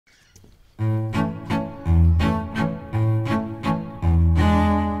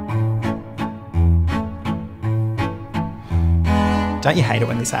Don't you hate it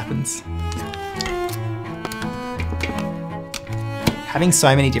when this happens? Having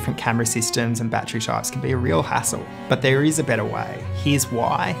so many different camera systems and battery types can be a real hassle, but there is a better way. Here's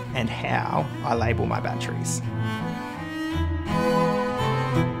why and how I label my batteries.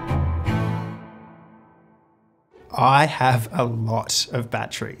 I have a lot of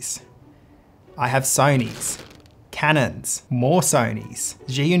batteries. I have Sonys, Canons, more Sonys,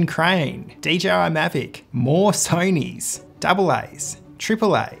 Zhiyun Crane, DJI Mavic, more Sonys, AA's,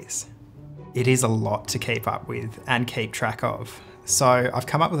 AAA's. It is a lot to keep up with and keep track of. So I've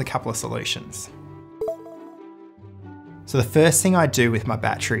come up with a couple of solutions. So the first thing I do with my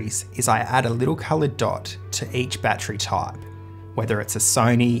batteries is I add a little coloured dot to each battery type, whether it's a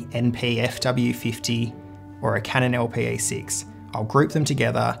Sony NP-FW50 or a Canon LPE6. I'll group them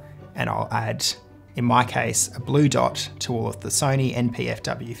together and I'll add, in my case, a blue dot to all of the Sony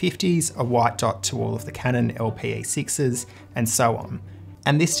NP-FW50s, a white dot to all of the Canon LPE6s, and so on.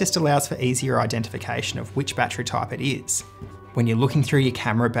 And this just allows for easier identification of which battery type it is. When you're looking through your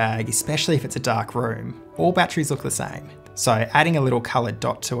camera bag, especially if it's a dark room, all batteries look the same. So adding a little coloured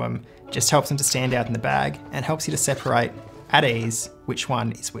dot to them just helps them to stand out in the bag and helps you to separate at ease which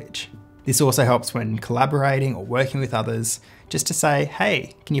one is which. This also helps when collaborating or working with others, just to say,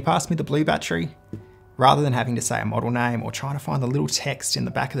 hey, can you pass me the blue battery? Rather than having to say a model name or trying to find the little text in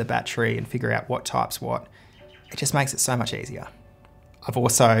the back of the battery and figure out what type's what, it just makes it so much easier. I've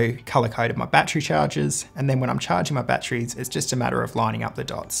also colour-coded my battery charges, and then when I'm charging my batteries, it's just a matter of lining up the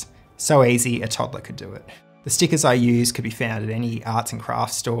dots. So easy, a toddler could do it. The stickers I use could be found at any arts and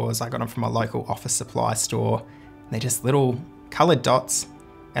crafts stores. I got them from a local office supply store. And they're just little coloured dots,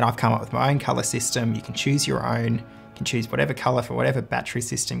 and I've come up with my own colour system. You can choose your own. You can choose whatever colour for whatever battery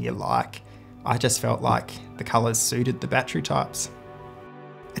system you like. I just felt like the colours suited the battery types.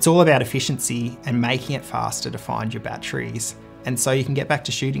 It's all about efficiency and making it faster to find your batteries, and so you can get back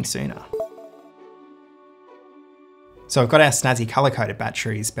to shooting sooner. So I've got our snazzy colour-coded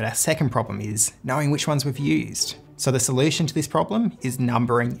batteries, but our second problem is knowing which ones we've used. So the solution to this problem is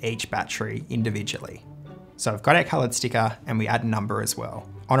numbering each battery individually. So I've got our coloured sticker and we add a number as well.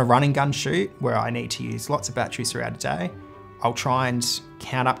 On a run and gun shoot where I need to use lots of batteries throughout a day, I'll try and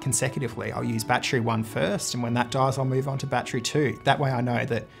count up consecutively. I'll use battery 1 first, and when that dies, I'll move on to battery 2. That way I know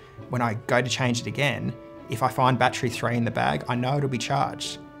that when I go to change it again, if I find battery 3 in the bag, I know it'll be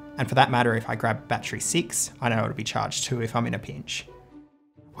charged. And for that matter, if I grab battery 6, I know it'll be charged too if I'm in a pinch.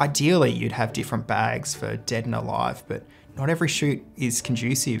 Ideally, you'd have different bags for dead and alive, but not every shoot is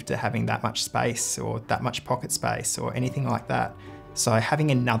conducive to having that much space or that much pocket space or anything like that. So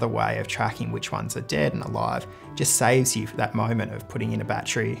having another way of tracking which ones are dead and alive just saves you that moment of putting in a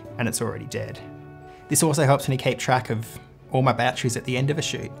battery and it's already dead. This also helps me keep track of all my batteries at the end of a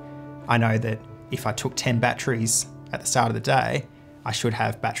shoot. I know that if I took 10 batteries at the start of the day, I should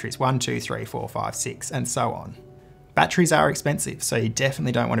have batteries 1, 2, 3, 4, 5, 6, and so on. Batteries are expensive, so you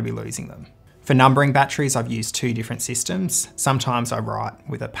definitely don't want to be losing them. For numbering batteries, I've used 2 different systems. Sometimes I write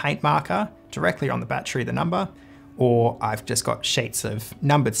with a paint marker directly on the battery, the number, or I've just got sheets of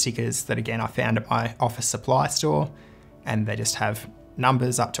numbered stickers that again I found at my office supply store, and they just have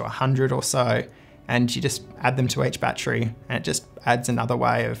numbers up to 100 or so, and you just add them to each battery, and it just adds another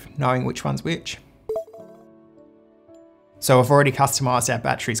way of knowing which one's which. So I've already customized our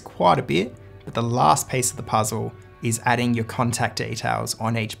batteries quite a bit, but the last piece of the puzzle is adding your contact details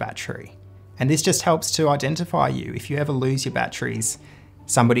on each battery. And this just helps to identify you. If you ever lose your batteries,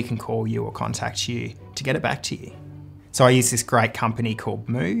 somebody can call you or contact you to get it back to you. So I use this great company called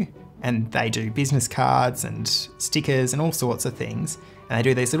Moo, and they do business cards and stickers and all sorts of things. And they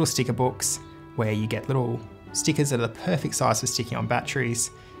do these little sticker books where you get little stickers that are the perfect size for sticking on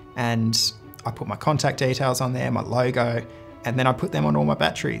batteries. And I put my contact details on there, my logo, and then I put them on all my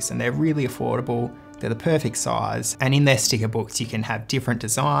batteries, and they're really affordable. They're the perfect size. And in their sticker books, you can have different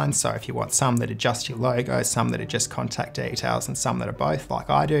designs. So if you want some that are just your logo, some that are just contact details, and some that are both like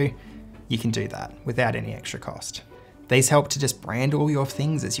I do, you can do that without any extra cost. These help to just brand all your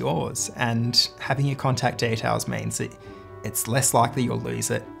things as yours, and having your contact details means that it's less likely you'll lose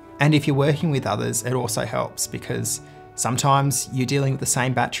it. And if you're working with others, it also helps because sometimes you're dealing with the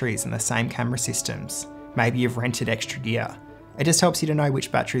same batteries and the same camera systems. Maybe you've rented extra gear. It just helps you to know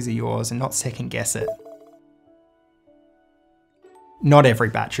which batteries are yours and not second guess it. Not every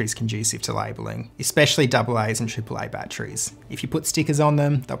battery is conducive to labelling, especially AA's and AAA batteries. If you put stickers on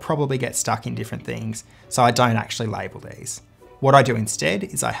them, they'll probably get stuck in different things, so I don't actually label these. What I do instead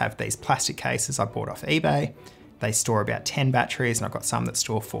is I have these plastic cases I bought off eBay. They store about 10 batteries, and I've got some that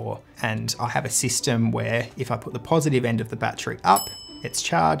store 4. And I have a system where if I put the positive end of the battery up, it's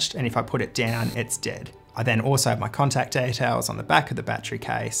charged, and if I put it down, it's dead. I then also have my contact details on the back of the battery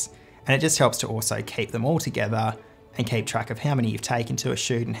case, and it just helps to also keep them all together and keep track of how many you've taken to a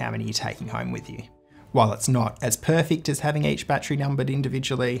shoot and how many you're taking home with you. While it's not as perfect as having each battery numbered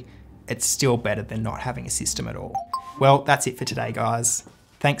individually, it's still better than not having a system at all. Well, that's it for today, guys.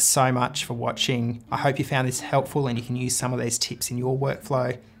 Thanks so much for watching. I hope you found this helpful and you can use some of these tips in your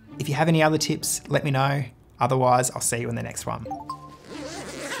workflow. If you have any other tips, let me know. Otherwise, I'll see you in the next one.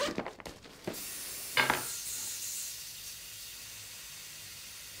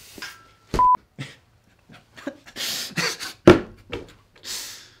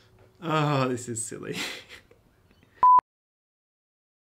 Oh, this is silly.